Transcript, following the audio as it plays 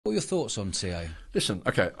What are your thoughts on TA? Listen,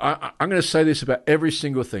 okay, I'm going to say this about every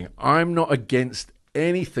single thing. I'm not against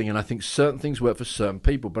anything, and I think certain things work for certain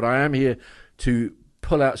people, but I am here to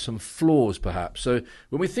pull out some flaws, perhaps. So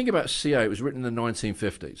when we think about CA, it was written in the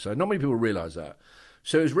 1950s, so not many people realise that.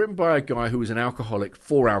 So it was written by a guy who was an alcoholic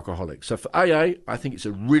for alcoholics. So for AA, I think it's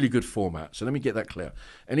a really good format. So let me get that clear.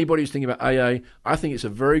 Anybody who's thinking about AA, I think it's a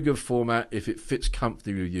very good format if it fits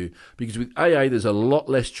comfortably with you. Because with AA, there's a lot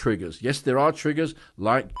less triggers. Yes, there are triggers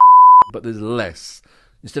like but there's less.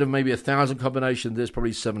 Instead of maybe 1,000 combinations, there's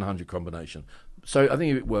probably 700 combinations. So I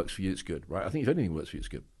think if it works for you, it's good, right? I think if anything works for you, it's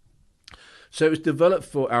good. So it was developed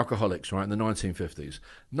for alcoholics, right, in the 1950s.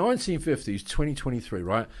 1950s, 2023,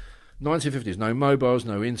 right? 1950s, no mobiles,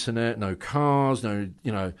 no internet, no cars, no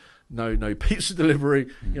pizza delivery.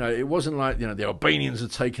 It wasn't like, the Albanians had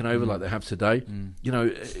taken over like they have today.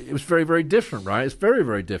 It was very, very different, right? It's very,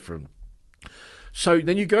 very different. So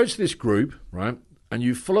then you go to this group, right, and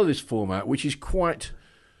you follow this format, which is quite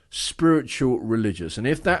spiritual, religious. And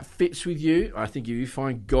if that fits with you, I think if you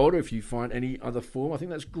find God or if you find any other form, I think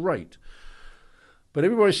that's great. But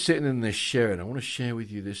everybody's sitting in this sharing. I want to share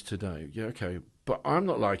with you this today. Yeah, okay. But I'm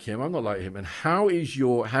not like him. I'm not like him. And how is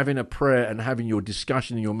your having a prayer and having your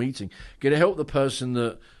discussion in your meeting going to help the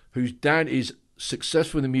person whose dad is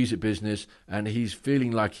successful in the music business and he's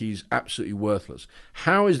feeling like he's absolutely worthless?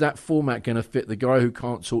 How is that format going to fit the guy who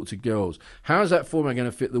can't talk to girls? How is that format going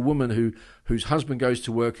to fit the woman whose husband goes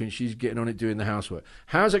to work and she's getting on it doing the housework?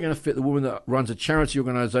 How is that going to fit the woman that runs a charity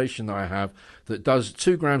organisation that I have that does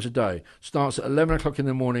 2 grams a day, starts at 11 o'clock in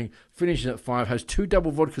the morning, finishes at 5, has 2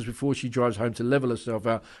 double vodkas before she drives home to level herself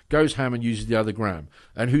out, goes home and uses the other gram,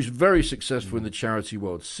 and who's very successful in the charity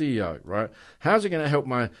world, CEO, right? How's it going to help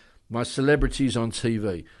my celebrities on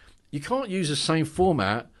TV? You can't use the same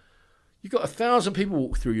format. You've got 1,000 people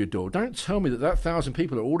walk through your door. Don't tell me that 1,000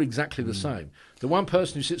 people are all exactly the same. The one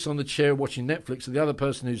person who sits on the chair watching Netflix, and the other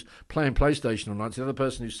person who's playing PlayStation all night, the other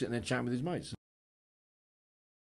person who's sitting there chatting with his mates.